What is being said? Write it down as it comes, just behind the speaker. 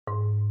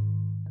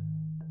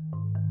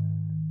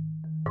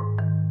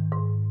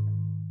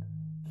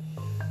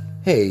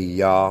Hey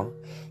y'all,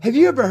 have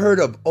you ever heard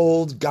of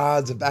Old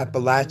Gods of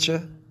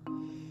Appalachia?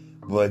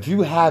 Well, if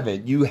you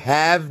haven't, you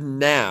have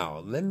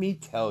now. Let me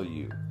tell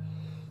you.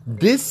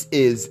 This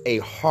is a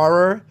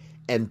horror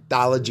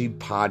anthology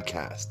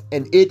podcast,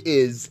 and it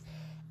is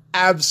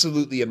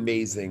absolutely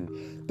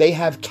amazing. They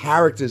have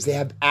characters, they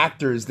have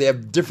actors, they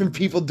have different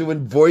people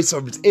doing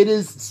voiceovers. It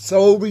is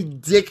so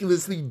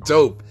ridiculously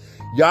dope.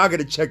 Y'all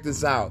gotta check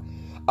this out.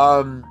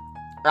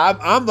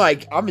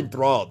 I'm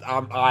enthralled.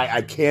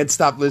 I can't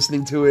stop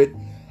listening to it.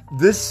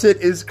 This shit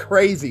is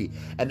crazy.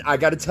 And I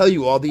gotta tell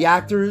you, all the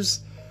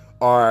actors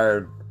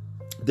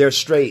they're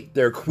straight,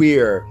 they're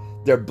queer,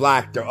 they're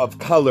black, they're of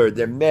color,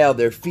 they're male,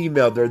 they're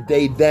female, they're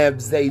they,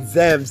 thems,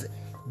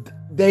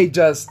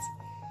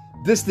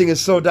 this thing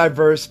is so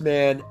diverse,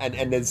 man.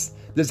 And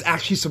there's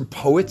actually some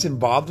poets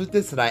involved with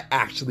this that I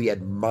actually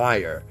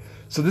admire.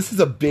 So this is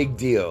a big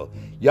deal.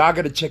 Y'all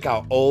gotta check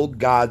out Old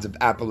Gods of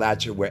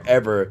Appalachia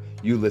wherever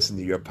you listen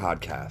to your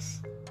podcasts.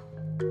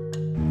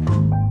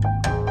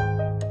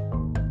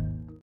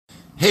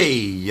 Hey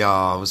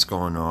y'all, what's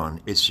going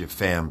on? It's your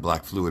fam,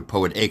 Black Fluid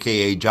Poet,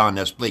 aka John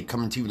S. Blake,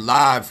 coming to you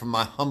live from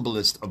my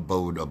humblest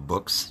abode of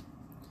books.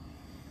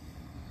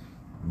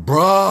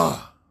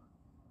 Bruh,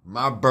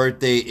 my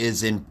birthday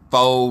is in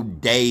 4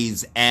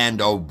 days and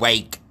a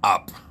wake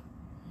up.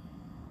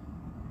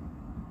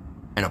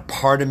 And a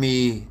part of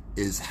me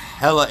is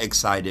hella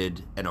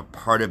excited, and a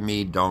part of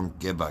me don't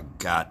give a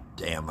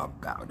goddamn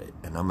about it.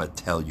 And I'm gonna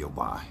tell you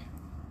why.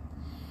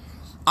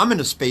 I'm in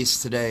a space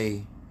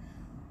today,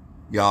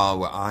 y'all,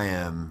 where I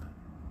am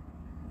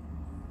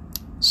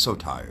so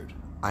tired.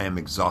 I am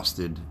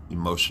exhausted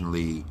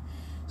emotionally,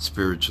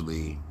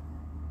 spiritually.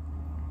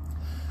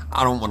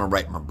 I don't want to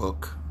write my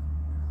book.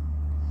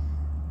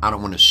 I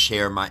don't want to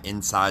share my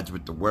insides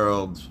with the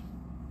world.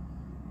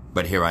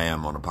 But here I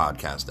am on a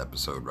podcast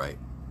episode, right?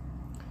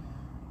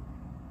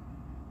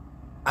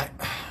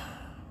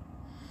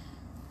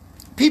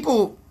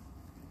 People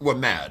were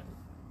mad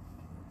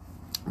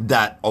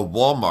that a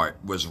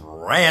Walmart was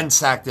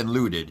ransacked and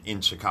looted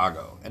in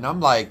Chicago. And I'm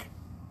like,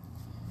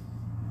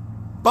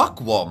 fuck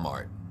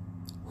Walmart.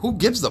 Who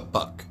gives a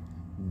fuck?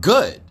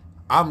 Good.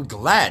 I'm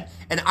glad.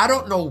 And I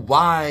don't know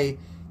why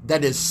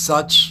that is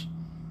such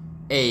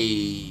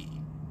a,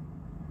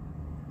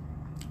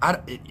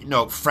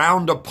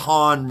 frowned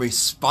upon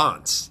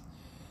response.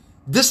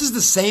 This is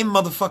the same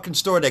motherfucking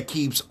store that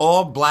keeps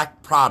all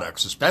black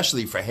products,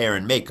 especially for hair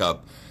and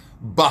makeup,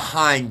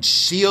 behind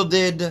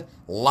shielded,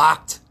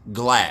 locked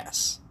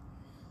glass.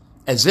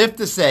 As if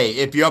to say,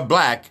 if you're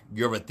black,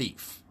 you're a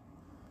thief.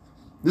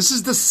 This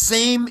is the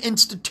same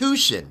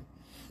institution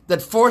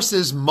that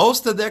forces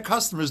most of their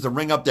customers to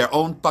ring up their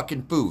own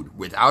fucking food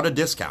without a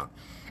discount,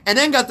 and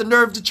then got the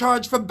nerve to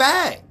charge for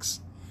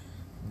bags.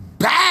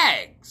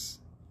 Bags!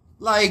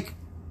 Like,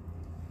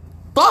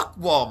 fuck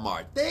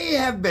Walmart. They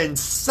have been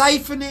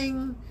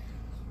siphoning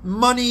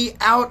money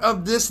out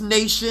of this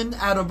nation,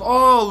 out of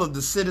all of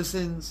the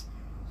citizens.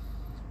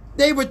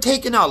 They were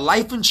taking out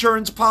life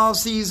insurance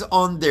policies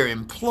on their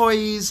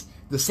employees,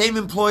 the same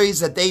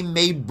employees that they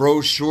made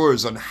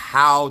brochures on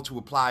how to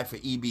apply for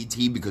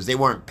EBT because they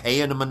weren't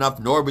paying them enough,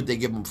 nor would they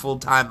give them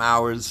full-time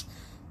hours.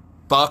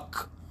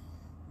 Fuck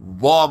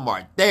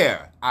Walmart.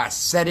 There, I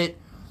said it.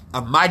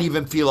 I might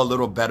even feel a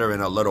little better in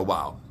a little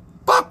while.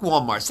 Fuck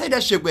Walmart. Say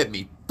that shit with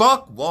me.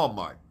 Fuck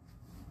Walmart.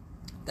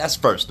 That's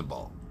first of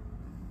all.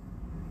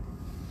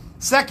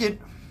 Second,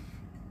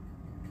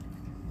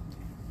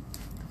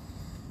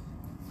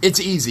 it's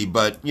easy,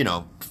 but,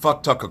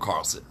 fuck Tucker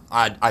Carlson.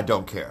 I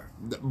don't care.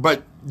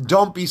 But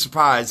don't be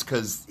surprised,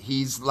 because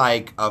he's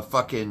like a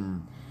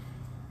fucking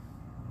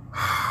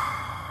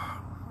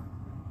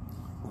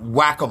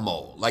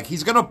whack-a-mole. Like,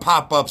 he's going to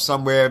pop up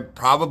somewhere,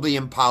 probably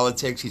in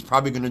politics. He's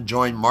probably going to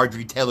join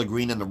Marjorie Taylor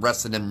Greene and the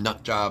rest of them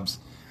nut jobs.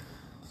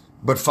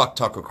 But fuck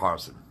Tucker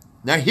Carlson.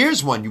 Now,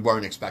 here's one you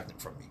weren't expecting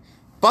from me.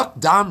 Fuck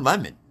Don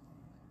Lemon.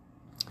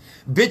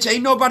 Bitch,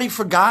 ain't nobody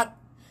forgot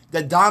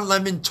that Don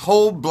Lemon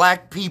told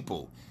black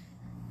people,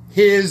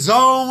 his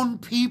own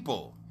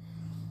people,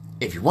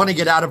 if you want to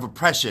get out of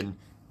oppression,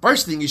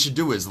 first thing you should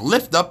do is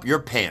lift up your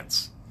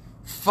pants.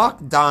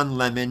 Fuck Don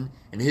Lemon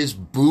and his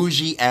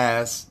bougie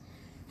ass,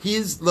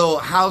 his little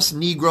house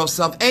Negro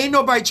self. Ain't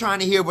nobody trying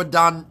to hear what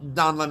Don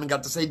Lemon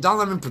got to say. Don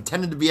Lemon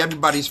pretended to be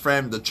everybody's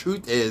friend. The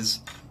truth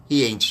is,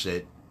 he ain't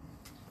shit.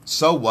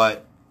 So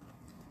what?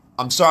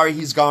 I'm sorry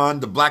he's gone.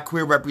 The black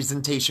queer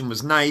representation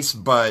was nice,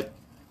 but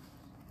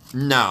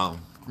no.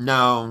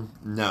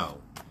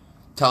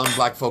 Telling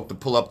black folk to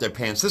pull up their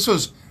pants. This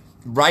was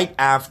right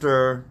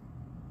after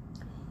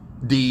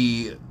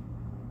the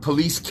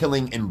police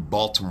killing in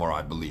Baltimore,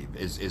 I believe,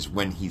 is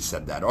when he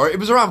said that. Or it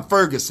was around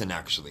Ferguson,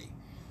 actually.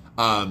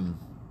 Around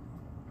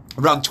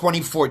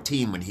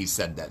 2014 when he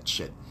said that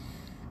shit.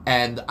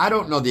 And I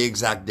don't know the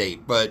exact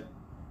date, but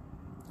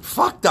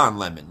fuck Don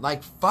Lemon.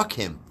 Like, fuck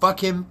him. Fuck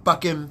him.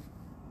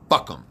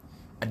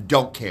 I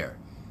don't care.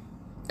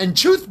 And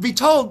truth be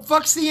told,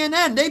 fuck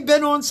CNN. They've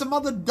been on some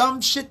other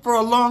dumb shit for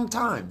a long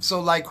time.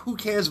 So, like, who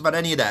cares about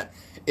any of that?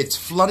 It's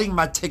flooding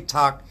my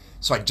TikTok,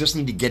 so I just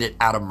need to get it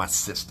out of my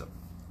system.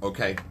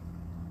 Okay?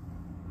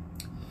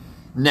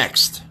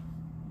 Next.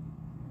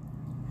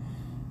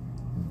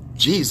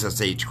 Jesus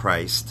H.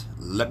 Christ,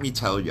 let me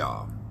tell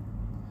y'all,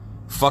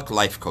 fuck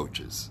life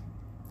coaches.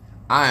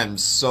 I am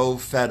so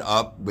fed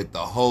up with the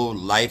whole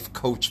life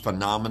coach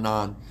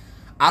phenomenon.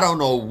 I don't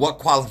know what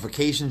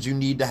qualifications you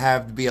need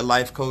to be a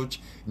life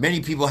coach.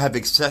 Many people have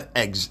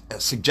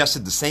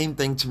suggested the same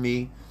thing to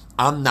me.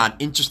 I'm not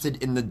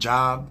interested in the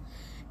job.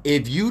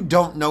 If you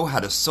don't know how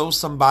to sew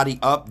somebody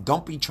up,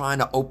 don't be trying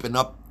to open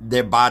up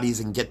their bodies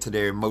and get to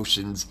their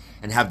emotions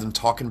and have them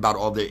talking about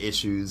all their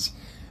issues.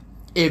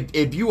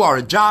 If you are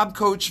a job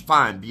coach,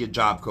 fine, be a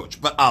job coach.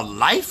 But a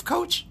life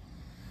coach?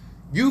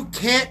 You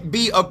can't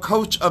be a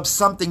coach of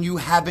something you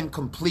haven't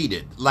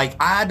completed. Like,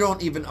 I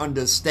don't even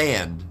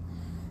understand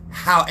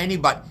how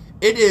anybody...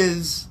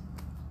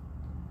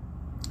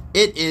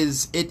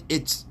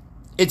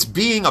 It's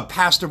being a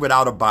pastor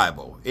without a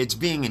Bible. It's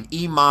being an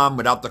imam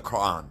without the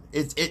Quran.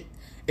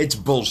 It's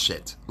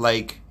bullshit.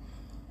 Like,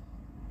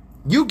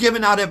 you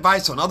giving out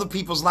advice on other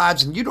people's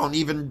lives and you don't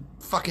even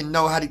fucking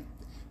know how to...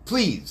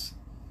 Please,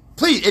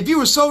 if you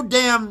were so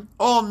damn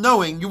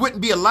all-knowing, you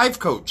wouldn't be a life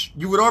coach.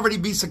 You would already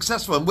be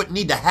successful and wouldn't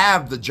need to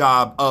have the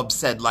job of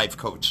said life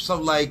coach. So,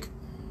 like,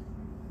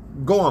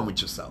 go on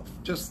with yourself.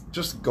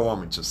 Just go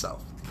on with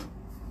yourself.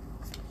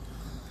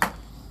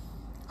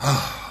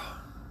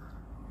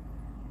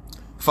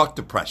 Fuck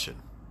depression.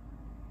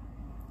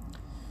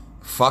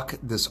 Fuck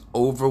this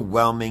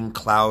overwhelming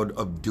cloud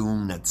of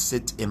doom that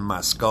sits in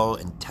my skull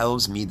and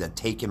tells me that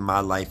taking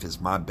my life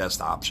is my best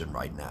option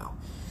right now.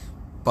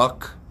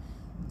 Fuck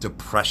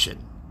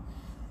depression.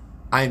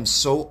 I am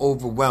so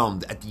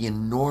overwhelmed at the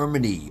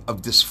enormity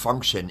of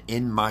dysfunction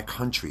in my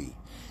country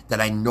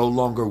that I no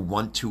longer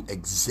want to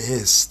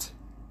exist.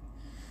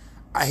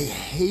 I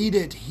hate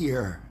it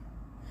here.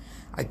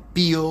 I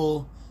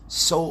feel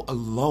so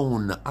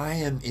alone. I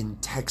am in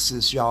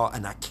Texas, y'all,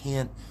 and I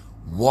can't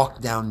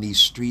walk down these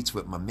streets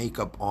with my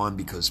makeup on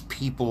because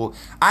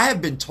I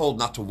have been told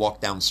not to walk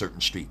down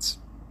certain streets.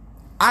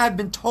 I have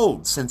been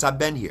told since I've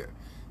been here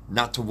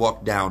not to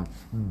walk down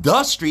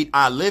the street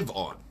I live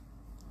on.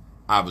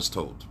 I was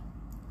told.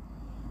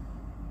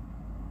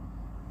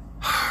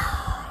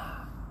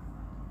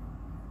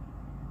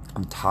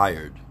 I'm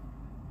tired.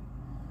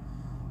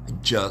 I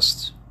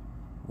just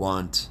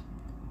want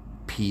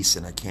peace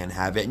and I can't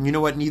have it. And you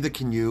know what? Neither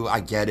can you. I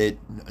get it.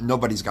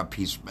 Nobody's got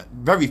peace.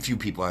 Very few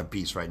people have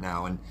peace right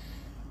now. And,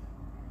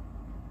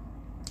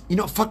 you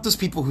know, fuck those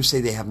people who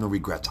say they have no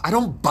regrets. I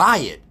don't buy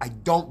it. I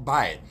don't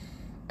buy it.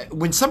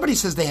 When somebody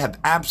says they have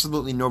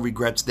absolutely no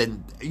regrets,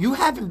 then you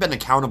haven't been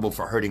accountable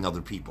for hurting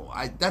other people.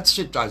 That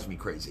shit drives me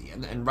crazy.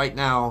 And right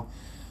now,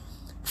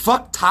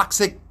 fuck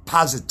toxic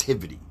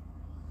positivity.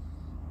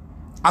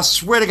 I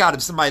swear to God,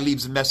 if somebody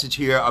leaves a message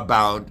here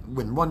about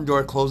when one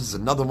door closes,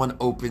 another one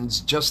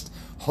opens, just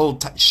hold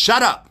tight.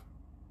 Shut up.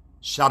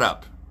 Shut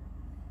up.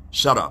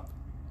 Shut up.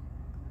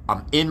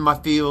 I'm in my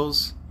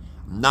feels.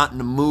 I'm not in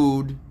the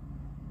mood.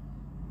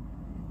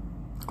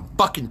 I'm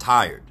fucking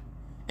tired.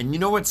 And you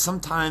know what?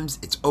 Sometimes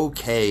it's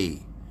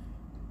okay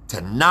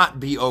to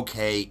not be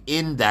okay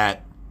in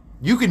that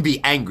you can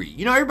be angry.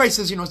 You know, everybody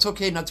says, it's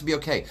okay not to be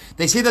okay.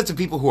 They say that to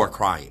people who are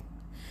crying.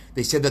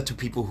 They say that to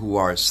people who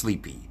are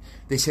sleepy.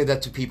 They say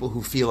that to people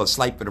who feel a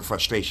slight bit of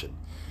frustration.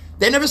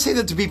 They never say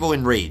that to people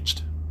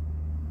enraged.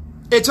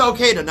 It's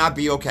okay to not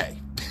be okay.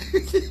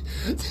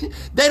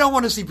 They don't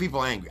want to see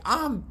people angry.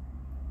 I'm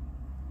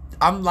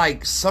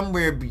like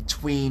somewhere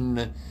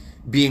between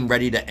being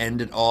ready to end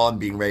it all and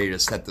being ready to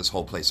set this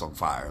whole place on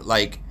fire.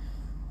 Like,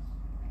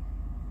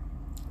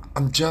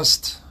 I'm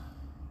jealous.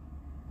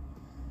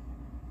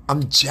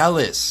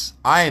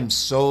 I am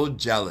so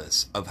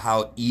jealous of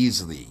how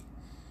easily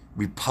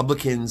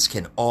Republicans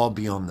can all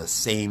be on the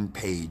same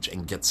page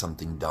and get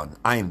something done.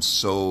 I am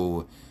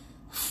so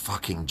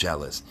fucking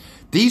jealous.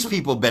 These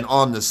people have been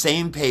on the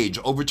same page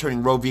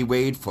overturning Roe v.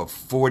 Wade for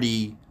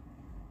 40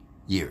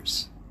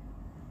 years.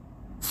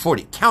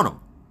 40. Count them.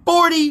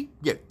 40.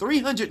 Yeah,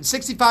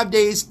 365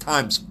 days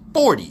times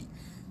 40.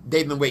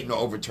 They've been waiting to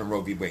overturn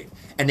Roe v. Wade.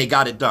 And they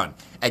got it done.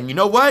 And you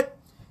know what?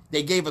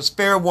 They gave us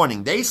fair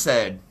warning. They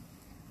said,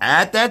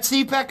 at that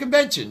CPAC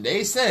convention,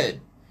 they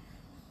said,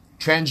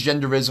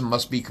 transgenderism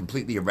must be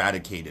completely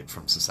eradicated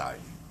from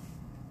society.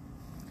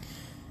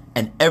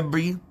 And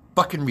every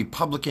fucking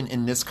Republican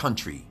in this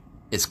country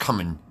is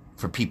coming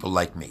for people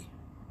like me.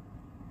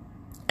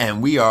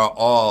 And we are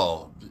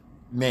all,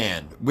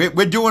 man, we're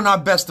doing our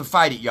best to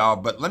fight it, y'all.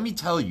 But let me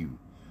tell you,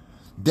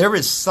 there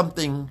is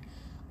something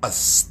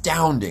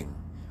astounding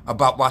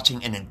about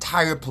watching an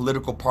entire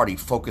political party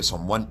focus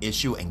on one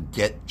issue and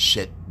get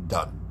shit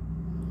done.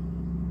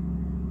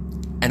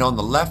 And on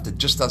the left, it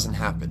just doesn't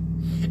happen.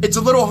 It's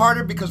a little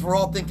harder because we're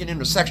all thinking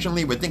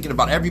intersectionally. We're thinking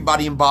about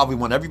everybody involved. We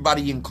want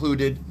everybody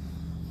included.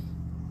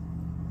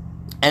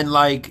 And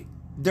like,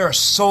 there are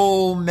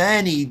so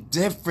many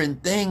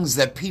different things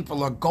that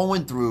people are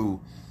going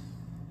through.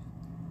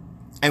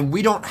 And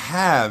we don't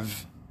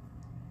have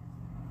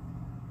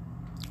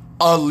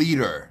a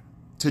leader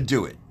to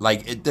do it.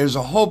 Like, there's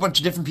a whole bunch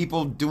of different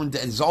people doing,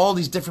 there's all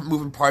these different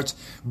moving parts,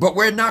 but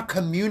we're not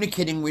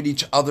communicating with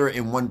each other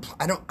in one,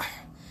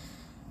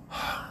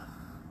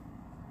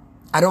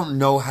 I don't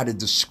know how to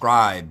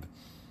describe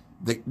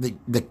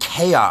the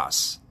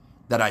chaos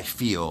that I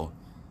feel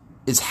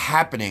is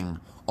happening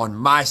on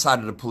my side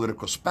of the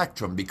political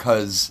spectrum,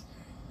 because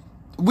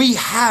we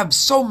have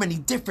so many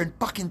different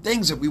fucking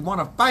things that we want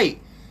to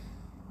fight,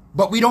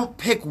 but we don't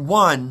pick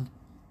one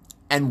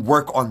and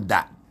work on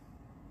that.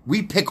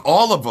 We pick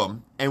all of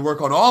them and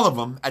work on all of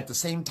them at the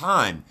same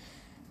time.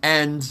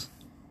 And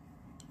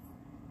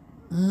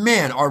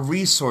man, our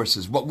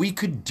resources, what we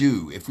could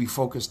do if we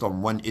focused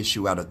on one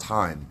issue at a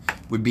time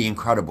would be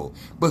incredible.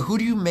 But who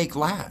do you make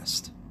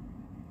last?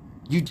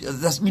 You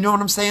know what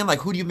I'm saying?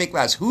 Like, who do you make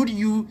last? Who do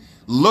you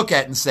look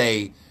at and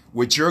say,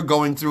 what you're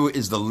going through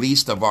is the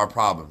least of our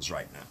problems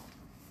right now?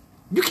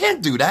 You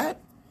can't do that.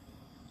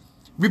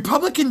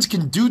 Republicans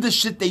can do the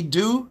shit they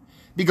do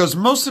because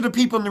most of the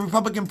people in the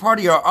Republican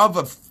Party are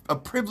of a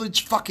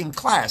privileged fucking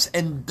class.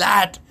 And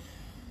that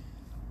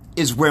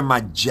is where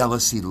my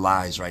jealousy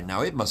lies right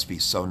now. It must be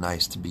so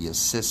nice to be a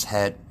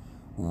cishet,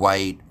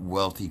 white,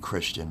 wealthy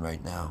Christian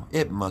right now.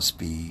 It must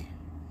be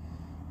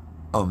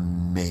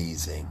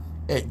amazing.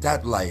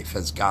 That life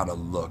has got to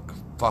look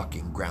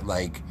fucking grand.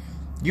 Like,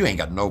 you ain't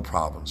got no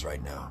problems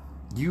right now.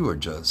 You are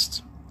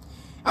just...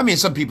 I mean,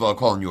 some people are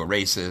calling you a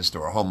racist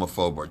or a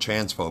homophobe or a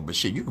transphobe, but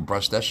shit, you can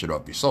brush that shit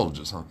off your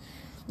soldiers, huh?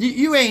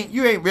 You ain't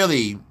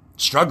really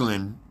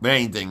struggling with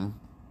anything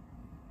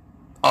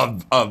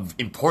of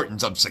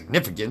importance, of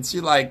significance.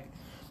 You're like,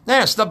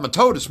 I stubbed my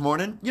toe this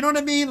morning. You know what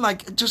I mean?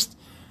 Like, just...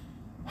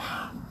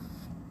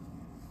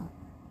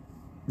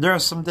 There are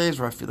some days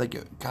where I feel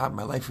like, God,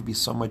 my life would be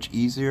so much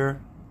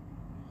easier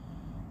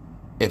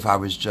if I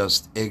was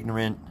just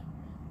ignorant,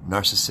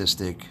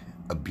 narcissistic,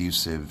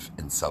 abusive,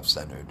 and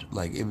self-centered.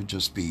 Like, it would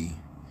just be...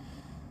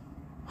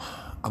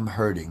 I'm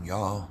hurting,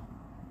 y'all.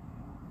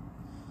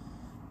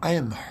 I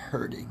am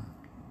hurting.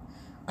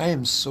 I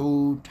am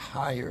so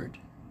tired.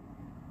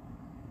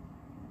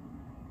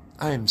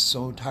 I am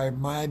so tired.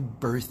 My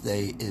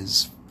birthday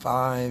is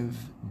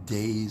 5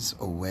 days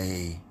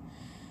away,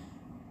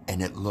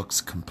 and it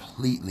looks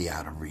completely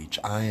out of reach.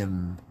 I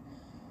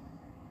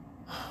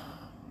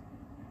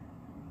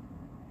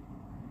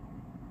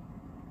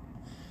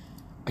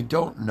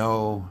don't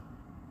know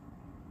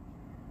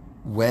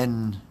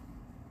when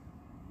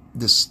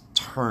this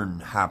turn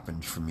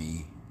happened for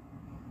me.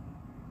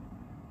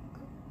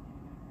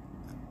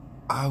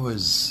 I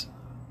was,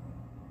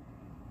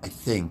 I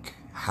think,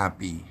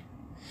 happy.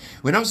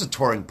 When I was a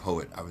touring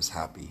poet, I was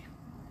happy.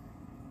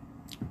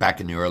 Back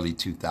in the early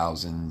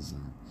 2000s,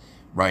 and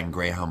riding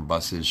Greyhound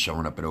buses,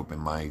 showing up at open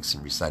mics,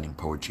 and reciting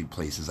poetry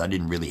places. I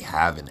didn't really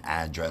have an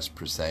address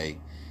per se.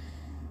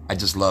 I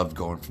just loved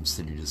going from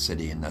city to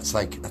city, and that's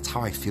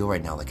how I feel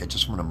right now. Like, I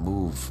just want to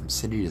move from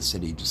city to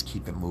city, just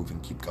keep it moving,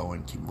 keep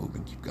going, keep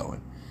moving, keep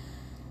going.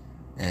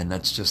 And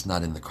that's just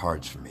not in the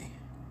cards for me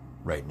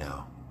right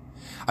now.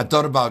 I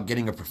thought about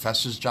getting a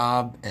professor's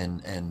job,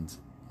 and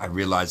I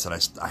realized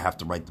that I have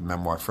to write the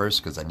memoir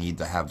first because I need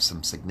to have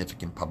some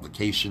significant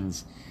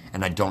publications,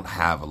 and I don't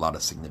have a lot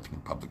of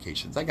significant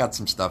publications. I got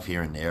some stuff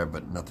here and there,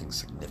 but nothing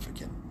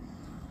significant.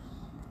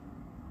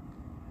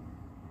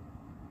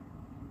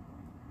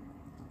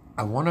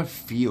 I want to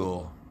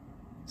feel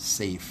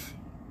safe.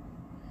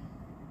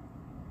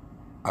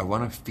 I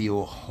want to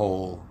feel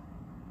whole.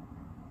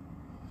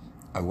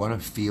 I want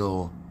to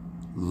feel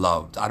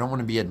loved. I don't want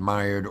to be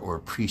admired or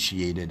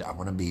appreciated. I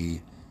want to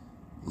be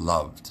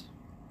loved.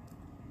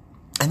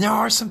 And there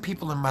are some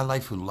people in my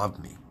life who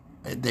love me.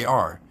 They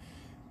are.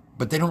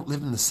 But they don't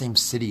live in the same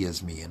city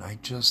as me, and I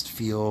just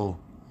feel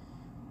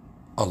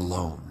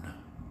alone.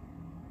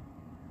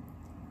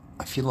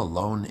 I feel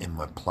alone in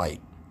my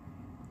plight.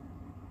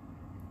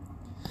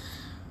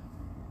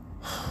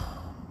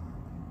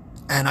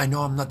 And I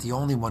know I'm not the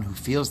only one who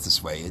feels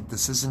this way.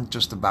 This isn't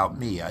just about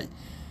me.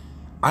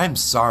 I'm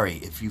sorry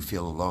if you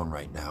feel alone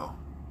right now.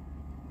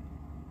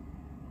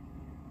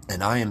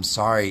 And I am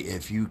sorry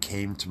if you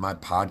came to my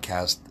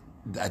podcast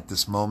at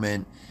this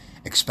moment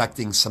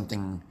expecting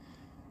something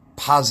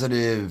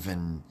positive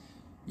and,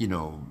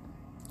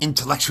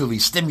 intellectually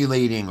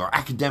stimulating or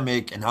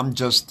academic, and I'm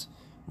just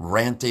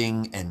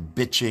ranting and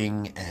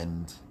bitching,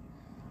 and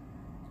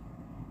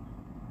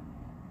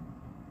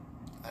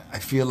I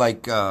feel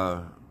like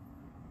I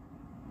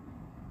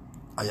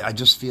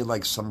just feel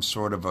like some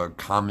sort of a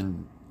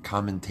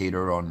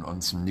commentator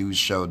on some news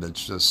show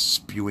that's just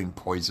spewing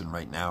poison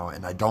right now,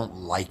 and I don't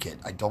like it.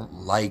 I don't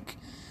like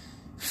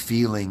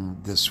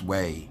feeling this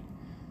way,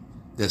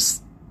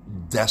 this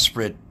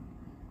desperate,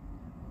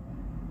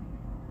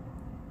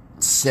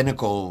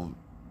 cynical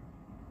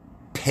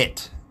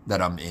pit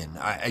that I'm in.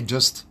 I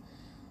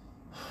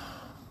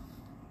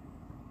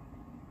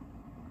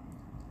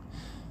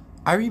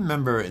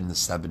remember in the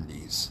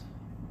 70s,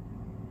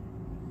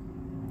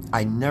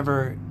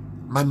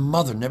 my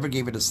mother never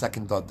gave it a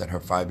second thought that her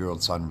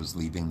 5-year-old son was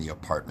leaving the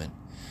apartment.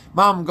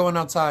 Mom, I'm going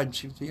outside.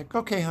 She would be like,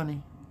 okay,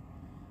 honey.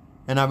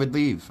 And I would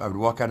leave. I would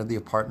walk out of the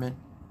apartment.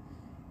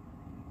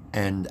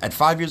 And at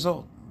 5 years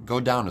old, go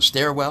down a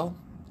stairwell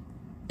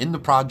in the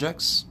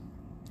projects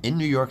in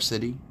New York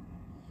City,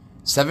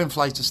 7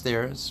 flights of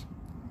stairs,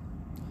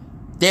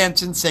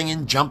 Dancing,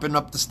 singing, jumping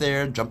up the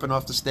stairs, jumping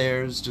off the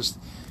stairs, just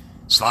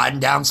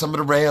sliding down some of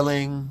the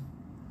railing.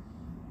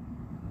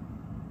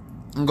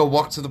 And go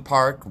walk to the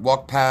park,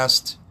 walk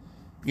past,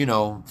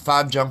 5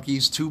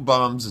 junkies, 2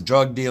 bums, a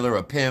drug dealer,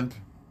 a pimp,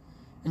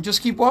 and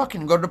just keep walking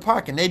and go to the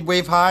park. And they'd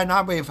wave hi and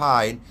I'd wave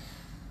hi.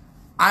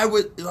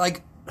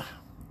 And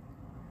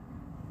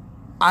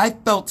I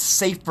felt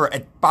safer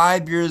at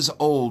 5 years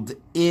old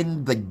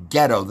in the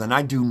ghetto than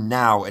I do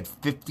now at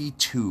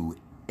 52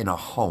 in a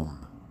home.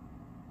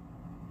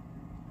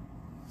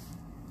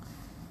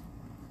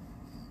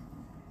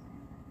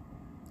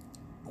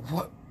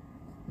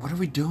 What are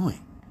we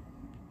doing?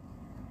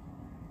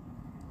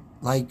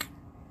 Like,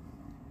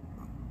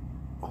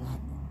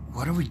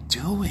 what are we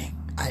doing?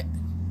 I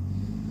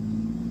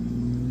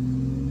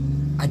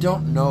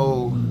don't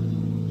know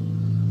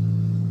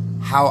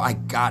how I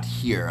got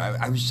here.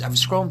 I was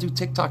scrolling through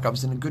TikTok. I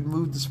was in a good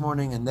mood this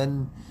morning, and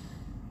then,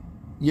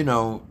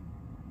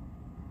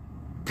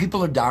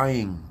 people are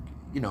dying.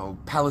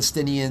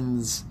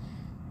 Palestinians,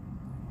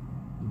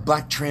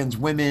 black trans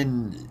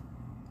women,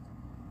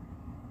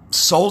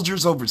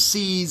 soldiers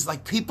overseas.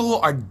 Like, people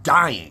are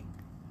dying.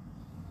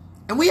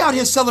 And we out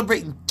here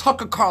celebrating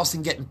Tucker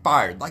Carlson getting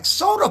fired. Like,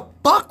 so the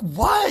fuck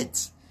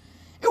what?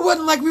 It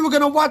wasn't like we were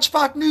going to watch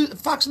Fox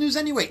News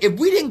anyway. If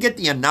we didn't get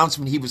the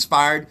announcement he was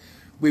fired,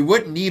 we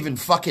wouldn't even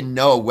fucking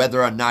know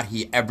whether or not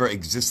he ever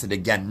existed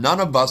again. None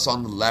of us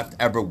on the left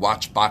ever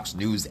watched Fox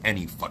News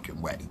any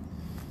fucking way.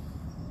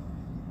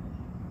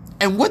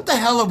 And what the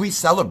hell are we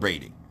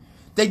celebrating?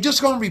 They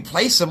just going to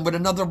replace him with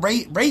another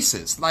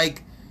racist.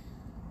 Like,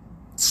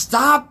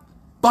 stop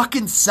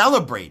fucking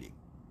celebrating.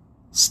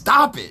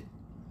 Stop it.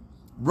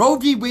 Roe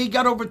v. Wade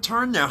got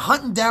overturned. They're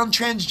hunting down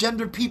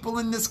transgender people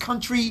in this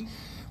country.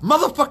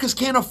 Motherfuckers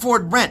can't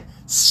afford rent.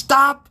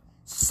 Stop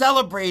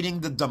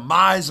celebrating the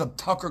demise of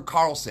Tucker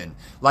Carlson.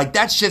 Like,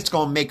 that shit's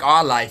gonna make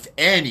our life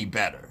any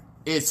better.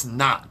 It's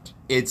not.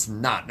 It's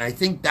not. And I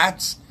think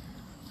that's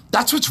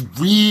what's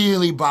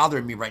really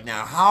bothering me right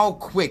now. How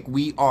quick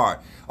we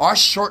are. Our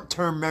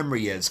short-term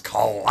memory is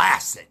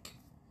classic.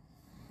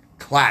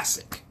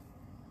 Classic.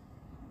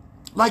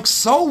 Like,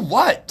 so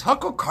what?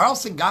 Tucker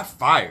Carlson got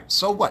fired.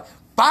 So what?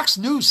 Fox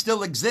News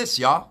still exists,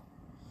 y'all.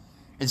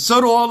 And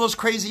so do all those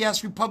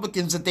crazy-ass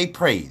Republicans that they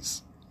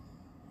praise.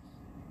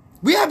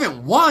 We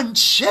haven't won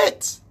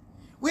shit.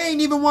 We ain't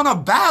even won a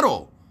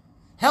battle.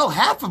 Hell,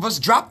 half of us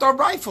dropped our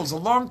rifles a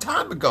long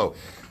time ago.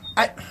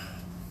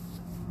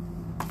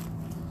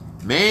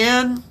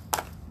 Man,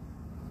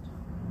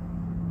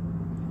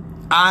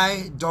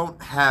 I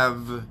don't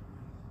have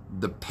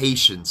the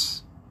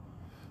patience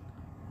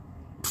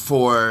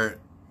for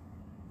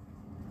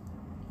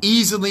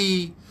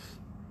easily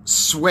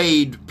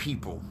swayed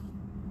people.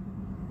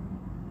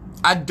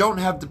 I don't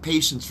have the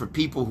patience for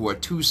people who are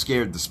too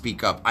scared to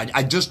speak up.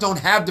 I just don't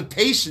have the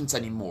patience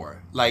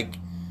anymore. Like,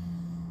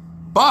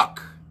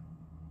 fuck.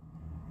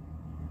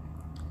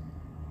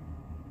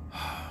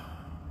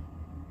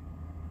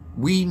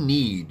 We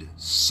need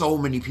so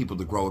many people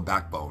to grow a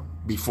backbone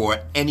before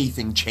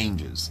anything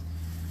changes.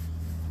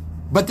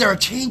 But there are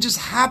changes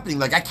happening.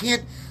 Like,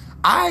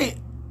 I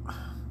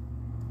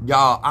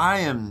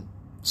am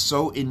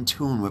so in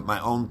tune with my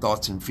own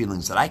thoughts and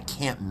feelings that I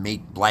can't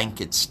make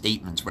blanket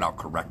statements without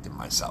correcting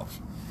myself.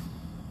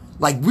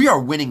 Like, we are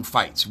winning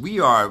fights. We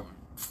are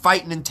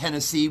fighting in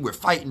Tennessee. We're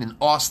fighting in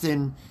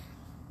Austin.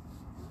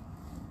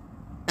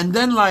 And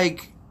then,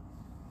 like,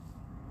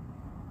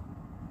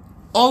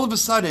 all of a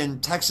sudden,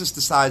 Texas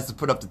decides to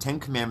put up the 10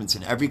 Commandments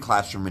in every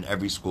classroom in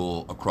every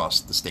school across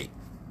the state.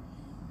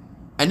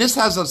 And this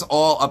has us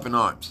all up in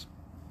arms.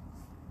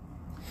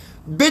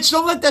 Bitch,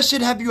 don't let that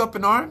shit have you up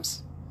in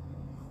arms.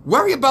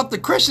 Worry about the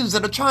Christians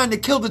that are trying to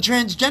kill the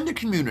transgender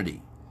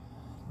community.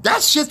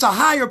 That shit's a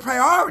higher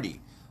priority.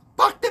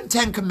 Fuck them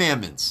 10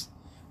 Commandments.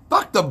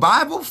 Fuck the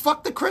Bible.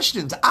 Fuck the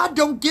Christians. I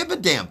don't give a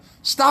damn.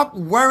 Stop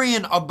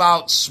worrying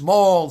about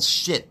small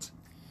shit.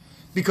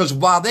 Because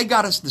while they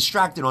got us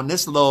distracted on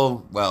this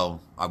little, well,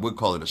 I would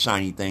call it a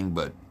shiny thing,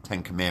 but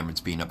 10 Commandments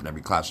being up in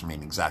every classroom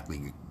ain't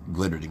exactly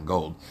glittered in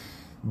gold.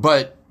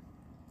 But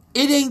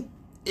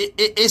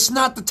it's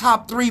not the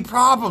top 3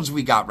 problems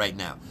we got right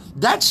now.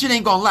 That shit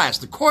ain't gonna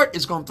last. The court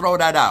is gonna throw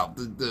that out.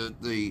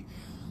 The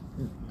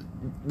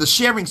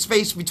sharing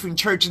space between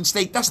church and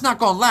state, that's not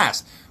gonna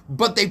last.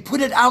 But they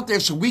put it out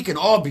there so we can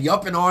all be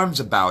up in arms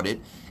about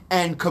it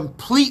and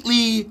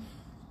completely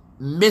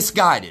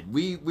misguided.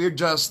 We're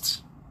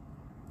just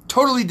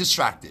totally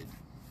distracted.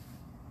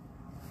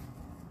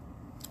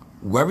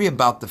 Worry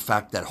about the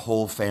fact that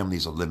whole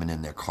families are living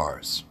in their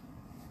cars.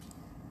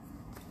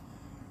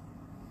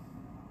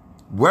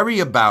 Worry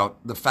about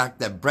the fact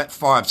that Brett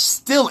Favre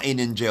still ain't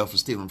in jail for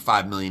stealing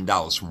 $5 million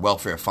from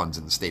welfare funds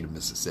in the state of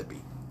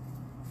Mississippi.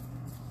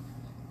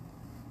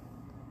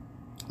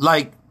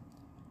 Like,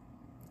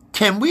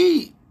 can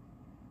we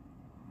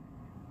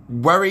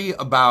worry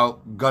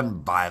about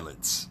gun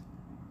violence?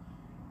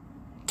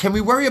 Can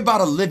we worry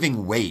about a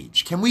living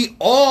wage? Can we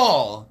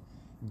all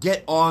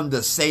get on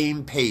the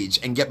same page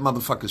and get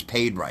motherfuckers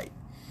paid right?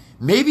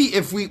 Maybe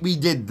if we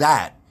did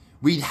that,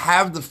 we'd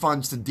have the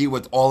funds to deal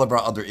with all of our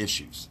other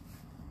issues.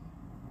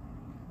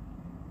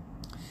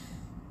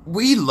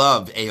 We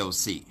love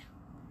AOC,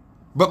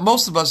 but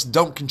most of us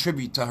don't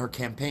contribute to her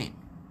campaign.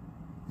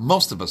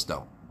 Most of us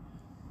don't.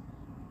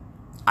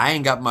 I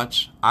ain't got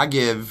much. I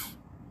give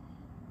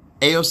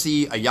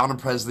AOC, Ayanna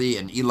Presley,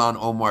 and Elon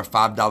Omar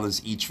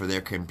 $5 each for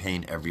their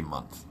campaign every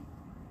month.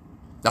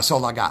 That's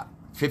all I got.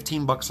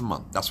 $15 a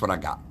month. That's what I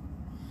got.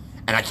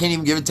 And I can't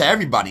even give it to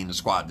everybody in the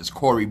squad. There's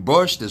Cori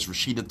Bush, there's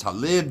Rashida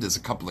Tlaib, there's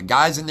a couple of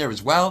guys in there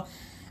as well.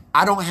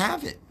 I don't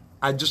have it.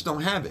 I just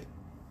don't have it.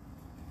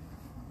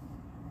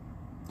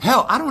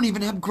 Hell, I don't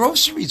even have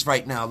groceries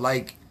right now.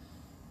 Like,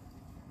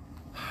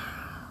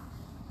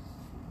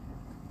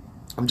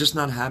 I'm just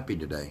not happy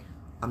today.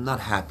 I'm not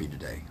happy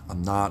today.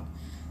 I'm not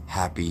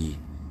happy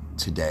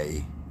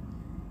today.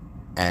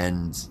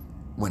 And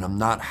when I'm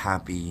not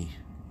happy,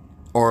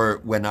 or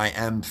when I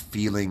am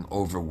feeling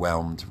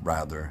overwhelmed,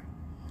 rather,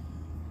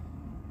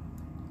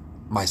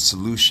 my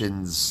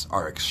solutions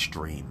are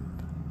extreme.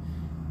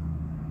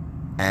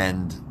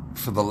 And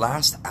for the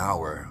last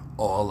hour,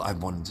 all I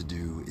wanted to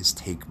do is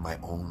take my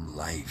own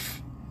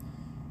life.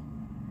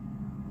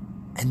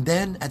 And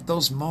then at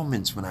those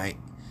moments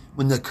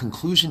when the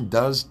conclusion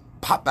does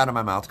pop out of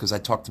my mouth, because I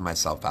talk to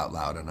myself out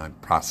loud and I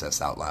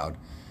process out loud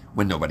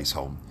when nobody's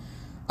home.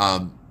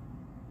 And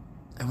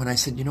when I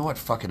said, you know what,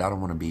 fuck it, I don't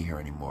want to be here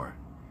anymore.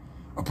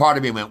 A part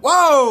of me went,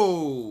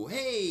 whoa,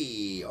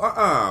 hey,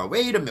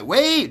 wait a minute,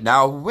 wait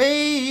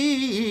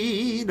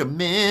a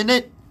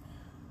minute.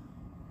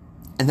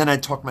 And then I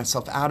talk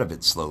myself out of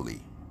it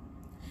slowly.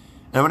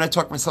 And when I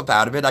talk myself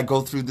out of it, I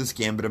go through this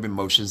gambit of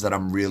emotions that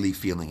I'm really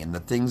feeling. And the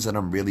things that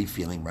I'm really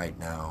feeling right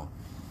now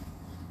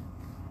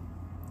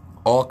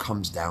all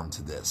comes down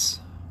to this.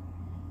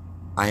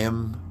 I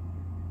am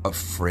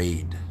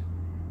afraid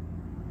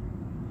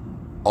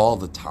all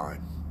the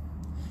time.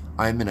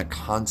 I am in a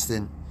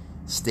constant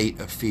state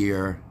of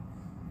fear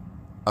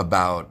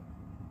about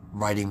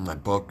writing my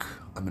book.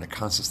 I'm in a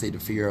constant state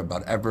of fear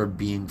about ever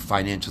being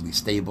financially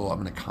stable.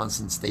 I'm in a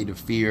constant state of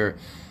fear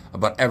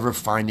about ever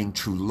finding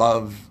true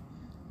love.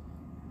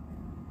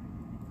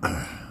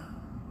 I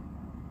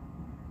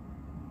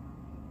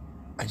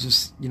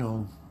just,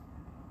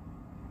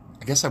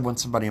 I guess I want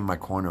somebody in my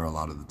corner a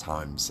lot of the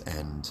times,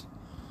 and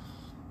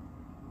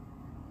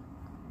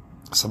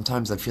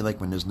sometimes I feel like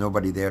when there's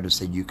nobody there to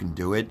say you can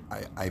do it,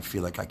 I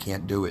feel like I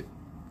can't do it.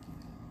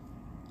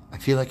 I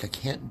feel like I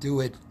can't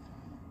do it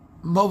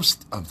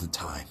most of the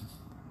time.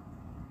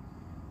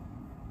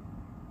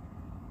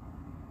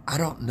 I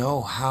don't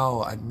know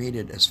how I've made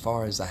it as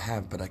far as I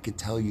have, but I could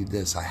tell you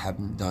this, I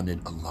haven't done it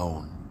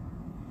alone.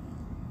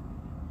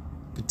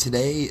 But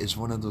today is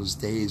one of those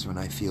days when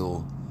I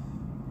feel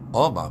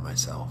all by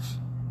myself.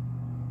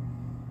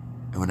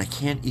 And when I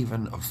can't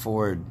even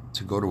afford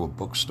to go to a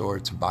bookstore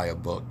to buy a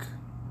book,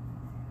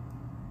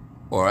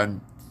 or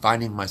I'm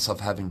finding myself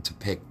having to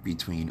pick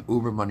between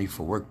Uber money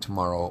for work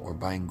tomorrow or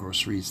buying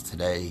groceries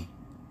today,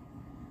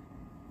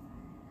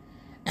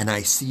 and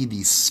I see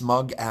these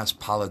smug-ass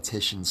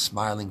politicians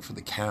smiling for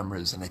the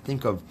cameras, and I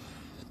think of,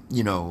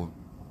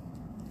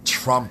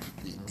 Trump,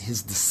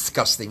 his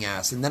disgusting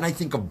ass, and then I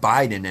think of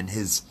Biden and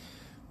his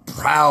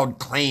proud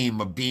claim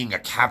of being a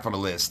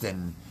capitalist,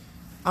 and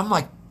I'm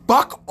like,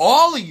 fuck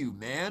all of you,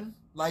 man.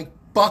 Like,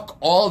 fuck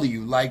all of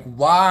you. Like,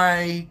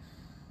 why?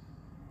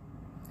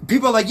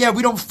 People are like, yeah,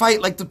 we don't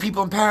fight like the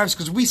people in Paris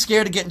because we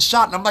scared of getting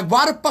shot. And I'm like,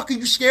 why the fuck are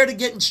you scared of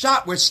getting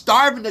shot? We're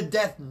starving to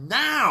death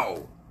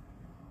now.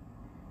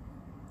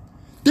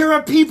 There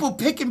are people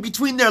picking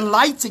between their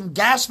lights and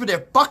gas for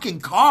their fucking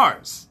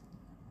cars.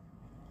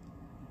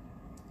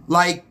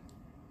 Like,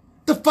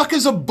 the fuck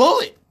is a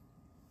bullet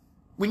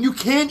when you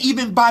can't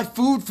even buy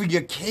food for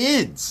your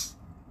kids?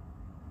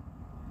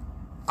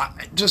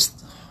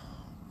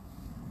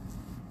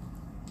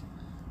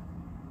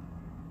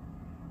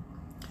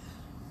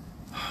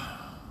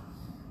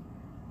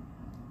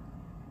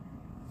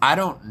 I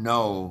don't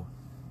know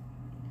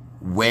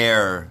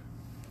where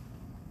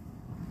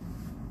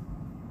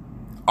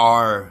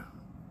our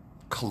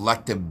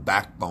collective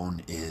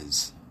backbone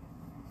is,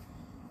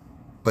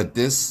 but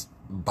this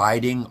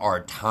biding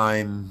our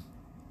time,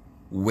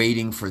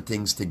 waiting for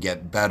things to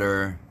get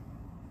better,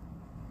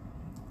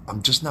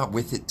 I'm just not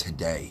with it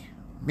today.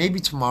 Maybe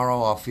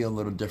tomorrow I'll feel a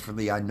little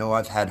differently. I know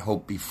I've had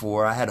hope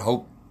before. I had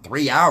hope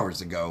 3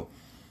 hours ago.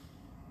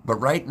 But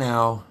right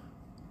now,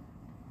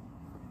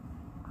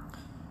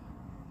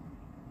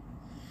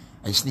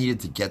 I just needed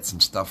to get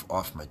some stuff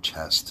off my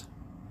chest.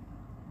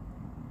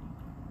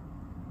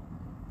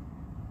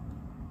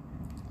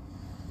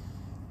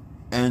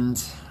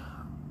 And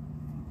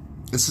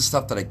this is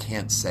stuff that I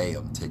can't say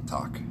on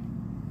TikTok.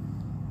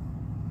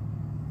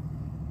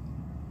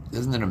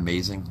 Isn't it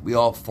amazing? We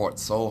all fought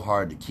so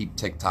hard to keep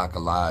TikTok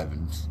alive,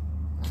 and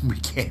we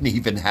can't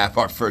even have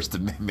our First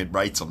Amendment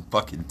rights on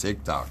fucking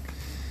TikTok.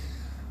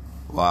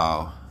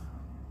 Wow.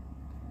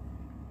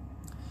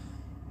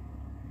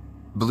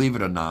 Believe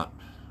it or not,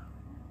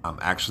 I'm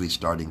actually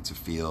starting to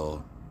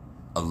feel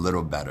a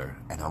little better.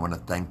 And I want to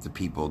thank the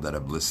people that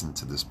have listened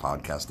to this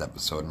podcast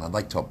episode. And I'd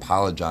like to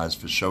apologize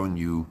for showing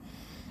you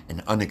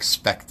an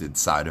unexpected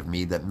side of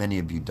me that many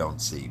of you don't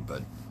see.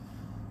 But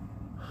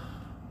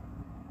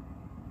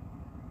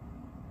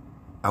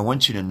I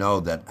want you to know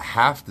that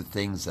half the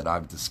things that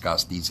I've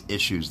discussed, these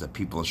issues that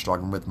people are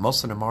struggling with,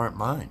 most of them aren't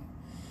mine.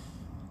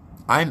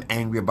 I'm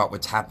angry about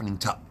what's happening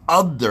to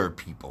other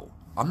people.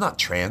 I'm not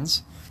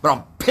trans, but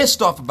I'm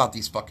pissed off about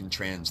these fucking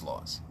trans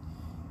laws.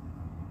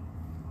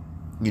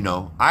 You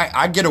know,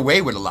 I get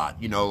away with a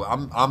lot. You know,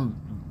 I'm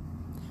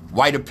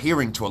white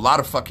appearing to a lot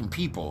of fucking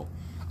people.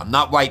 I'm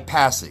not white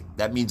passing.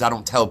 That means I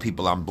don't tell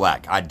people I'm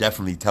black. I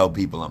definitely tell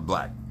people I'm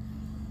black.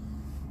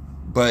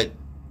 But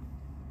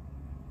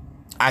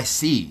I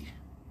see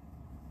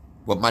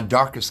what my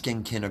darker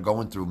skinned kin are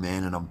going through,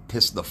 man, and I'm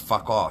pissed the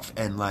fuck off.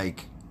 And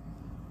like,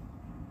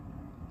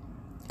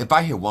 if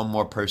I hear one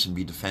more person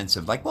be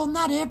defensive, like, well,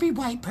 not every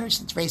white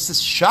person's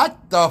racist. Shut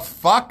the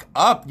fuck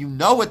up. You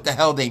know what the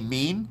hell they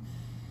mean.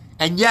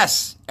 And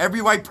yes,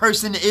 every white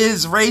person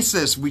is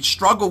racist. We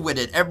struggle with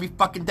it every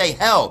fucking day.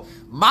 Hell,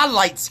 my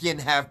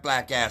light-skinned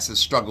half-black ass has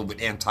struggled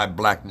with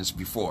anti-blackness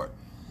before.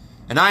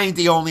 And I ain't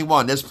the only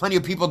one. There's plenty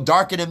of people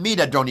darker than me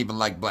that don't even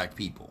like black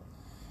people.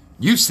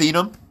 You've seen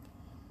them.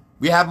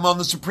 We have them on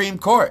the Supreme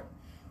Court.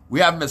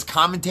 We have them as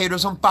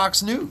commentators on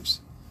Fox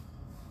News.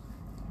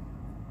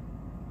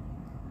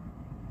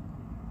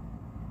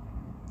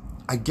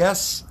 I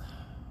guess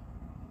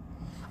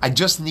I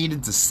just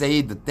needed to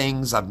say the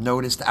things I've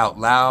noticed out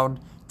loud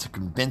to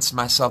convince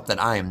myself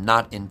that I am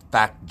not, in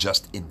fact,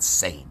 just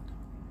insane.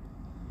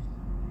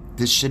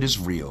 This shit is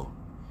real.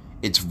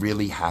 It's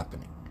really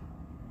happening.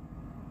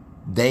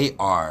 They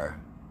are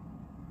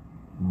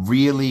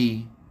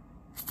really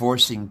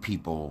forcing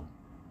people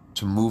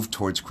to move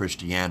towards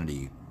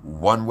Christianity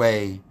one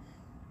way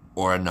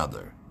or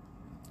another.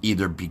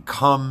 Either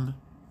become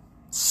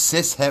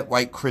cishet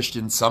white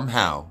Christians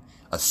somehow,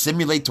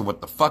 assimilate to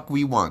what the fuck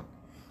we want,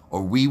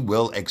 or we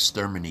will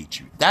exterminate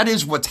you. That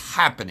is what's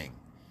happening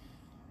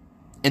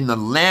in the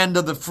land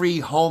of the free,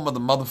 home of the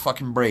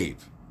motherfucking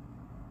brave.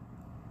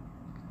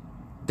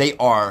 They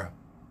are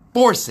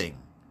forcing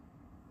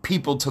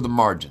people to the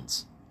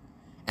margins.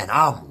 And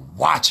I'm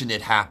watching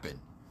it happen.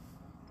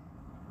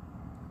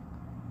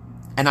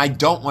 And I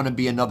don't want to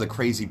be another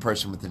crazy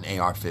person with an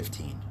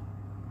AR-15.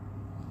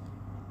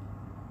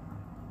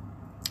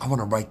 I want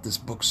to write this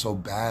book so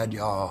bad,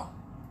 y'all.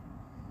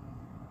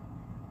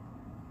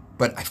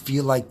 But I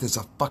feel like there's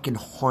a fucking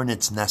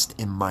hornet's nest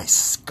in my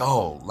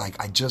skull.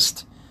 Like, I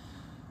just...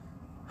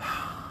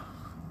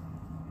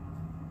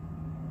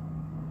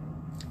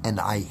 And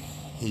I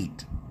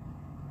hate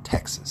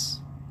Texas.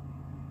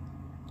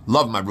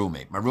 Love my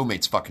roommate. My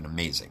roommate's fucking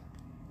amazing.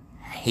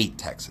 Hate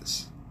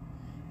Texas.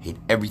 Hate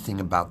everything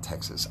about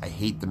Texas. I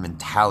hate the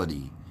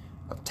mentality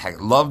of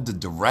Texas. Love the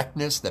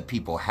directness that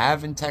people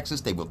have in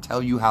Texas. They will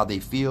tell you how they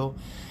feel.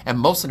 And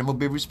most of them will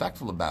be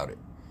respectful about it.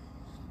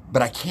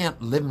 But I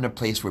can't live in a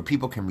place where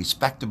people can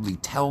respectably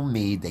tell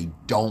me they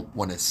don't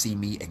want to see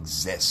me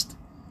exist.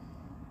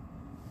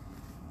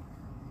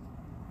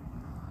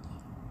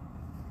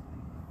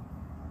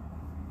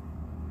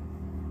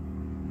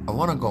 I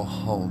want to go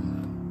home.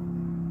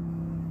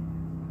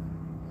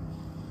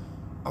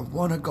 I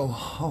want to go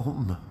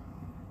home.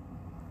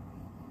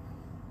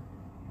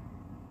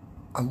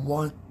 I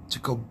want to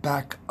go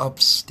back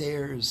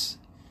upstairs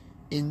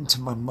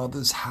into my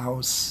mother's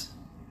house.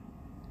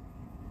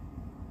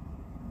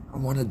 I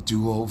want a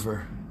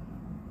do-over.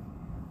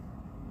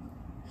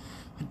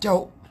 I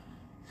don't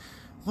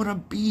want to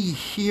be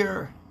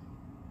here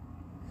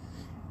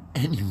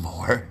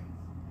anymore.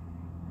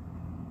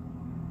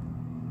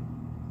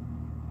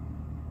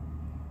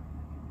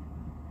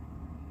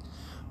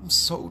 I'm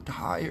so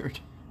tired.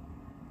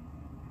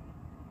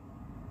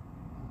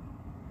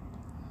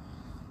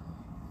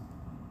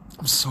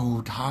 I'm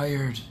so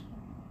tired.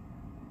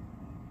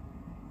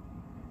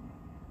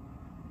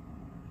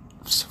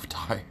 I'm so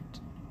tired.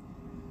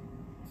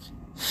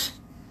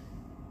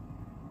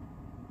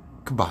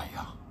 Goodbye,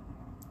 y'all.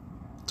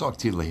 Talk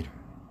to you later.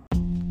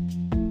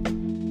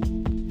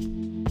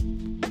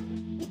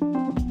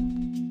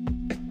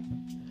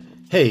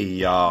 Hey,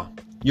 y'all.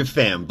 Your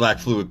fam, Black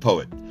Fluid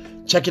Poet.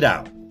 Check it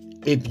out.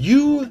 If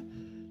you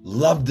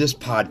love this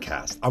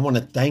podcast, I want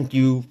to thank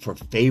you for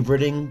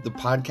favoriting the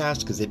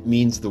podcast because it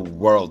means the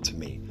world to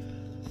me.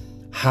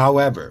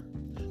 However,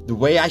 the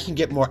way I can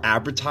get more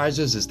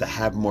advertisers is to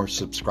have more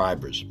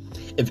subscribers.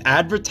 If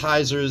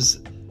advertisers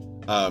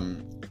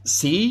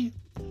see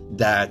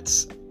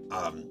that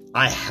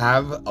I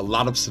have a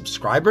lot of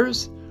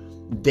subscribers,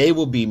 they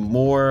will be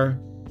more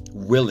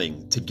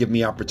willing to give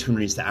me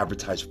opportunities to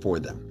advertise for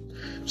them.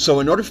 So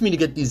in order for me to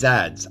get these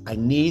ads, I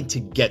need to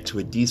get to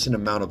a decent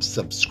amount of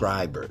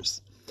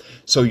subscribers.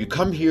 So you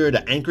come here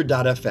to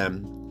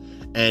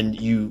anchor.fm and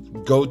you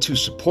go to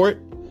support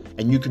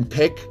and you can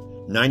pick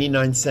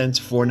 99 cents,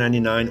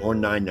 $4.99 or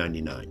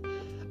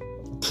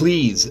 $9.99.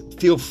 Please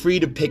feel free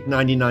to pick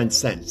 99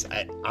 cents.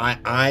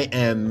 I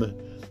am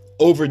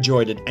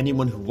overjoyed at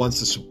anyone who wants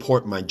to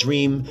support my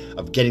dream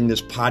of getting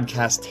this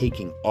podcast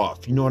taking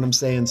off. You know what I'm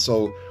saying?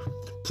 So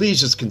please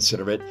just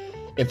consider it.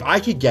 If I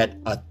could get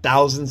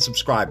 1,000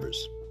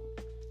 subscribers,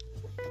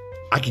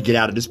 I could get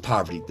out of this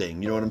poverty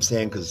thing. You know what I'm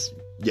saying? Because,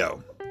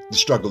 yo, the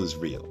struggle is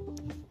real.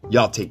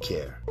 Y'all take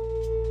care.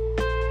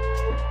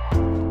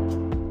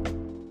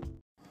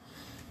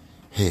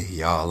 Hey,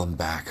 y'all, I'm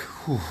back.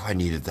 Whew, I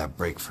needed that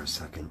break for a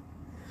second.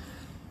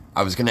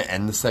 I was going to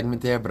end the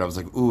segment there, but I was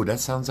like, ooh, that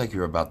sounds like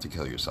you're about to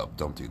kill yourself.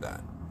 Don't do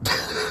that.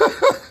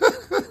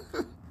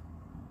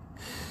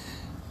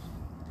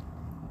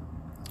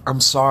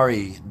 I'm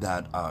sorry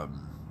that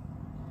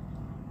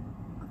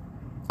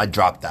I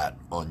dropped that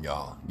on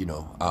y'all, you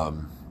know.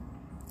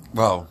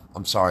 Well,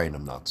 I'm sorry and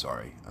I'm not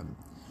sorry.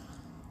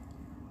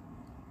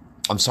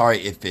 I'm sorry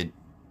if it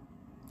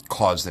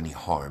caused any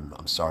harm.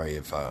 I'm sorry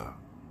if,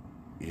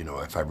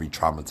 if I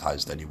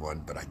re-traumatized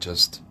anyone, but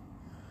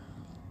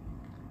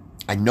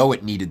I know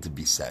it needed to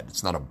be said.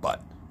 It's not a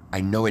but.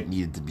 I know it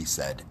needed to be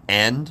said.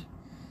 And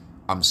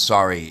I'm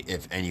sorry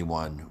if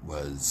anyone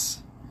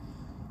was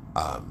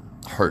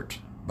hurt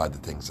by the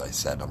things I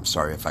said. I'm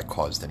sorry if I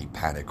caused any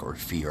panic or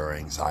fear or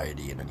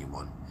anxiety in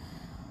anyone.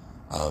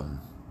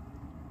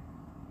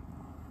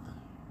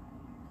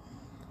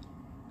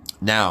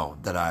 Now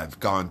that I've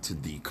gone to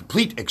the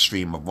complete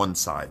extreme of one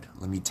side,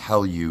 let me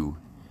tell you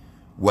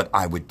what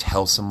I would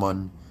tell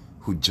someone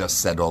who just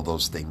said all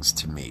those things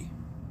to me.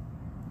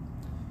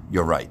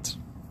 You're right.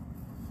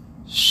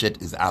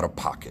 Shit is out of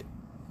pocket.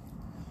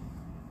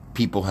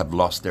 People have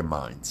lost their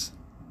minds.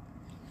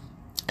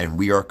 And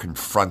we are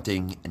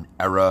confronting an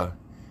era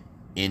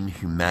in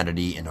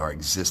humanity, in our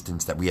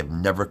existence, that we have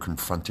never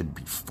confronted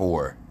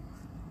before.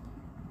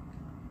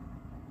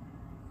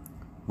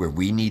 Where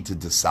we need to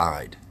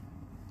decide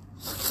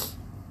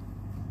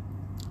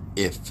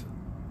if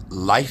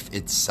life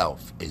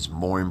itself is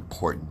more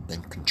important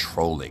than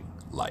controlling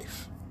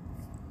life.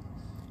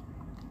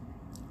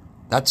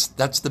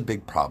 That's the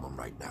big problem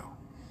right now.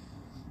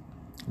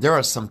 There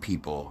are some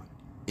people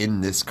in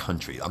this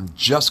country, I'm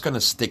just going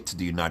to stick to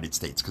the United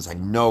States because I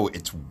know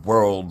it's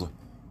worldwide.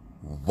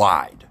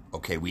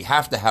 Okay, we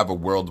have to have a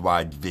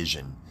worldwide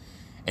vision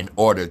in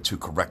order to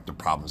correct the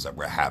problems that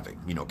we're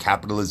having. You know,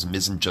 capitalism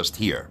isn't just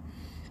here.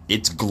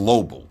 It's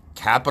global.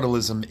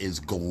 Capitalism is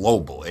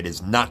global. It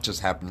is not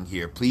just happening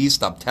here. Please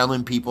stop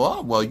telling people,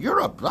 oh, well,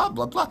 Europe, blah,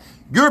 blah, blah.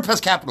 Europe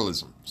has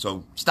capitalism,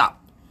 so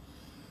stop.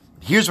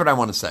 Here's what I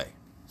want to say.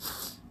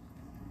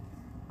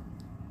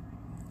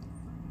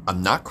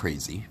 I'm not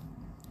crazy.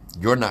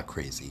 You're not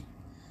crazy.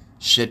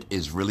 Shit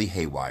is really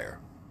haywire.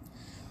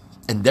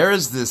 And there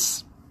is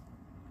this,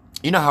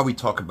 you know how we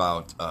talk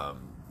about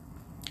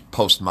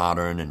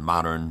postmodern and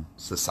modern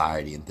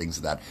society and things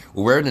of that.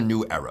 Well, we're in a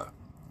new era.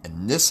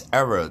 And this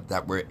era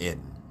that we're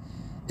in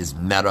is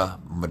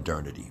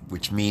meta-modernity,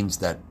 which means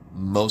that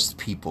most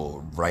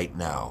people right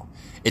now,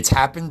 it's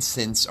happened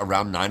since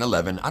around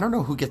 9/11. I don't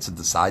know who gets to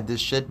decide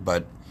this shit,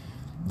 but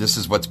this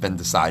is what's been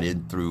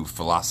decided through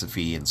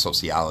philosophy and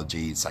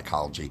sociology,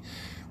 psychology.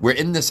 We're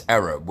in this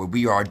era where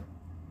we are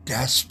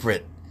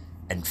desperate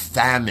and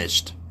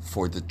famished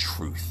for the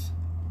truth.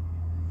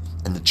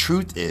 And the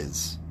truth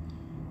is,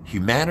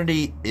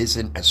 humanity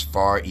isn't as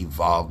far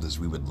evolved as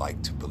we would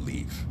like to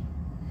believe.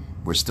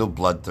 We're still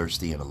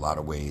bloodthirsty in a lot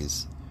of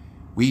ways.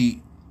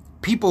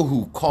 People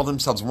who call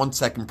themselves 1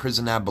 second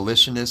prison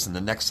abolitionists and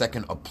the next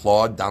second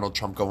applaud Donald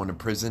Trump going to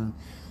prison,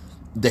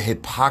 the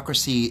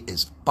hypocrisy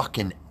is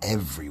fucking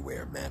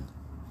everywhere, man.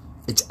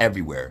 It's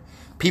everywhere.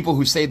 People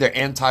who say they're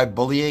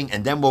anti-bullying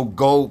and then will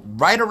go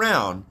right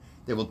around,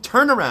 they will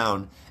turn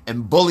around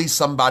and bully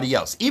somebody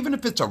else. Even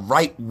if it's a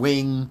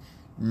right-wing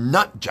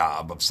nut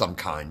job of some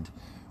kind,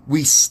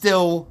 we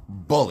still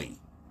bully.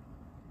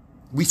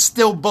 We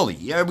still bully.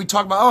 Yeah, we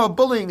talk about, oh,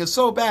 bullying is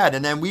so bad.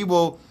 And then we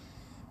will,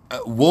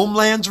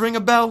 Womblands ring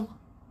a bell?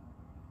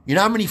 You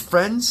know how many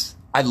friends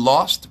I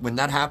lost when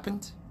that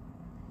happened?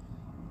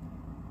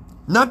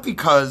 Not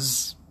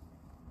because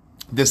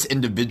this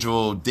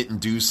individual didn't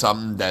do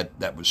something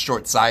that was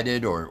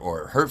short-sighted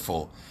or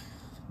hurtful,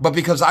 but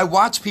because I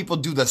watched people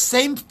do the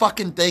same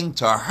fucking thing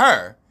to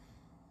her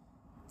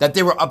that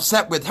they were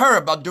upset with her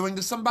about doing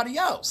to somebody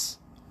else.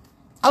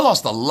 I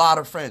lost a lot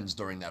of friends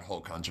during that whole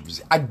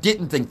controversy. I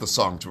didn't think the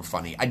songs were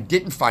funny. I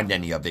didn't find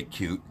any of it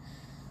cute.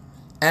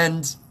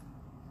 And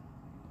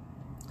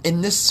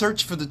in this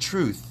search for the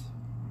truth,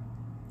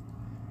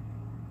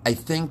 I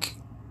think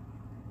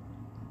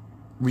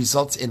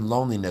results in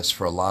loneliness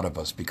for a lot of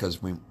us,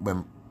 because when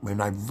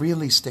I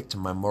really stick to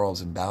my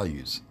morals and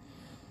values,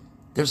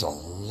 there's a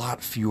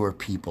lot fewer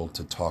people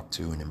to talk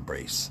to and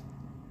embrace.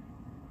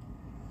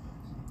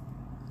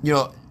 You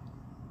know,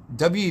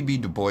 W.E.B.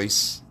 Du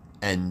Bois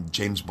and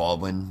James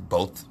Baldwin,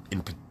 both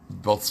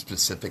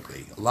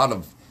specifically, a lot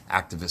of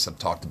activists have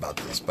talked about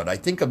this, but I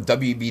think of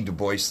W.E.B. Du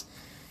Bois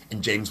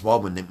and James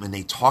Baldwin when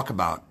they talk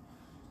about,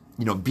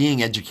 you know,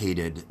 being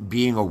educated,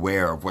 being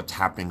aware of what's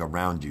happening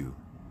around you,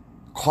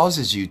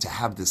 causes you to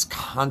have this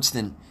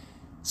constant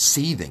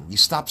seething. You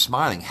stop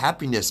smiling.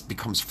 Happiness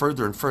becomes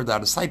further and further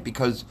out of sight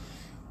because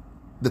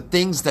the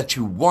things that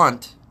you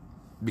want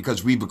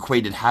because we've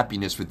equated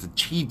happiness with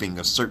achieving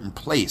a certain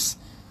place.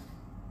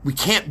 We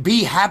can't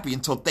be happy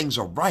until things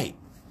are right.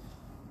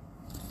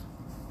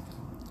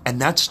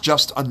 And that's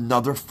just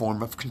another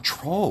form of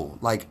control.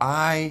 Like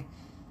my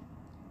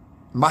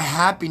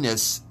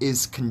happiness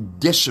is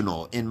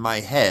conditional in my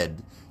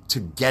head to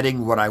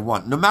getting what I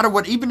want. No matter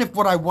what, even if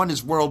what I want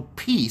is world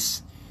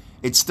peace,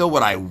 it's still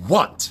what I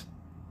want.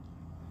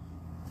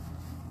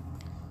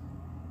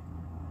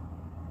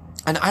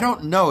 And I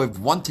don't know if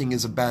wanting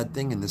is a bad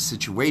thing in this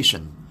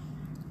situation,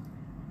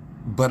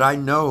 but I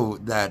know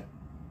that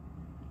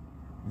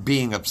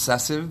being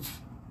obsessive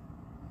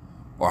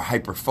or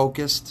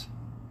hyper-focused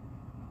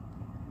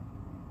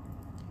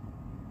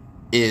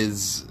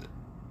is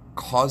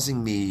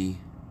causing me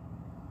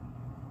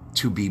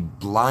to be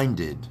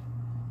blinded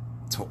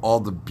to all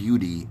the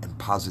beauty and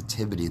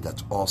positivity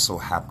that's also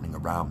happening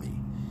around me.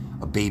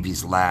 A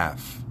baby's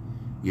laugh,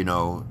 you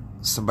know,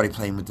 somebody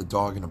playing with the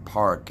dog in a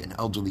park, an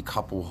elderly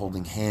couple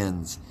holding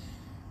hands.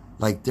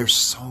 Like, there's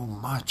so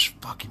much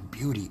fucking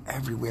beauty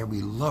everywhere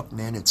we look,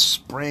 man. It's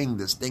spring.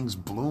 This thing's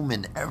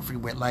blooming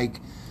everywhere.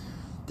 Like,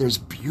 there's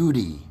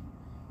beauty.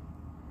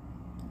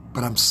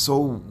 But I'm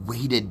so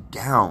weighted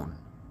down.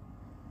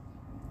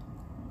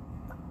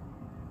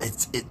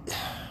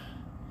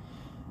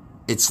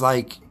 It's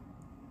like,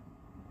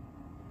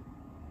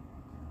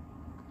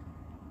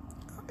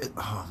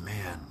 oh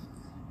man.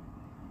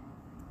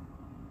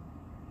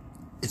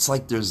 It's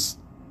like there's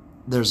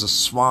a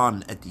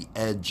swan at the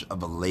edge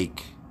of a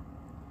lake,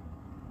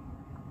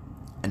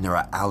 and there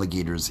are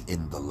alligators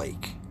in the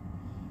lake.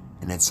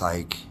 And it's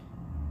like,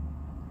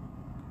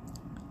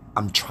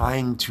 I'm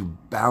trying to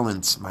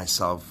balance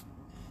myself,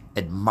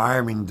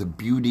 admiring the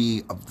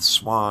beauty of the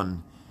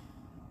swan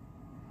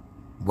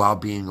while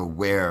being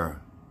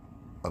aware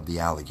of the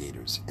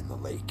alligators in the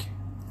lake.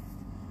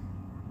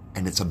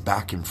 And it's a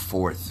back and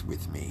forth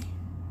with me.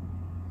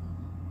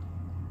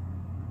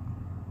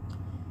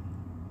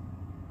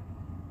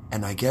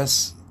 And I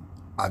guess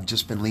I've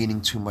just been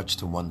leaning too much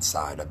to one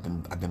side. I've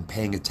been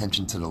paying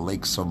attention to the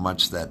lake so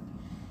much that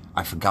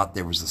I forgot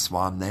there was a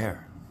swan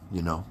there,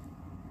 you know.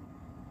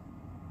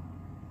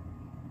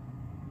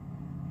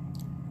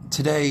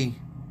 Today,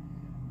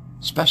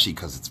 especially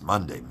because it's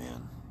Monday,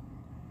 man,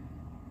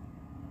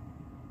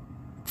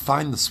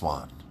 find the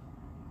swan.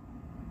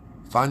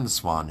 Find the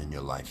swan in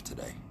your life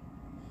today.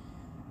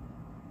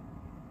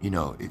 You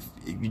know, if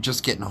you're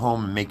just getting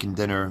home and making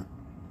dinner,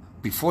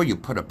 before you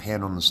put a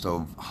pan on the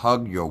stove,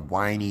 hug your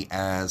whiny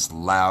ass,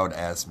 loud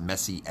ass,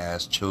 messy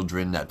ass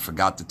children that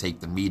forgot to take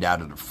the meat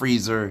out of the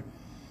freezer.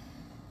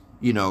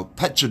 You know,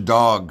 pet your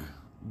dog.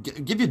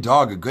 Give your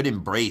dog a good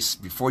embrace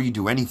before you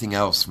do anything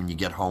else when you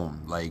get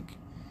home. Like,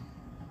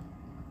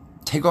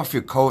 take off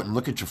your coat and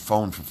look at your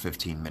phone for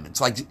 15 minutes.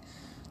 Like,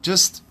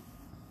 just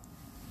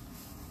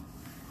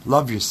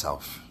love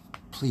yourself,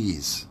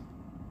 please.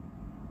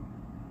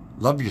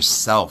 Love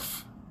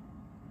yourself.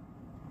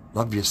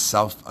 Love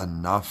yourself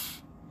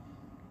enough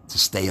to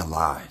stay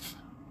alive.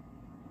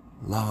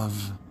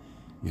 Love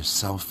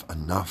yourself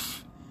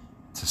enough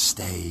to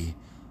stay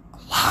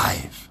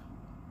alive.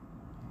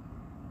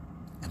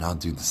 And I'll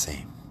do the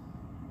same.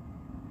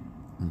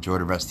 Enjoy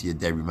the rest of your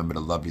day. Remember to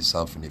love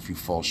yourself. And if you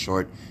fall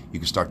short, you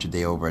can start your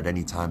day over at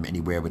any time,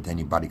 anywhere, with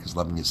anybody, because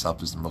loving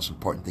yourself is the most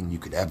important thing you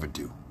could ever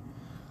do.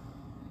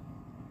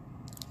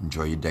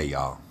 Enjoy your day,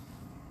 y'all.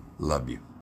 Love you.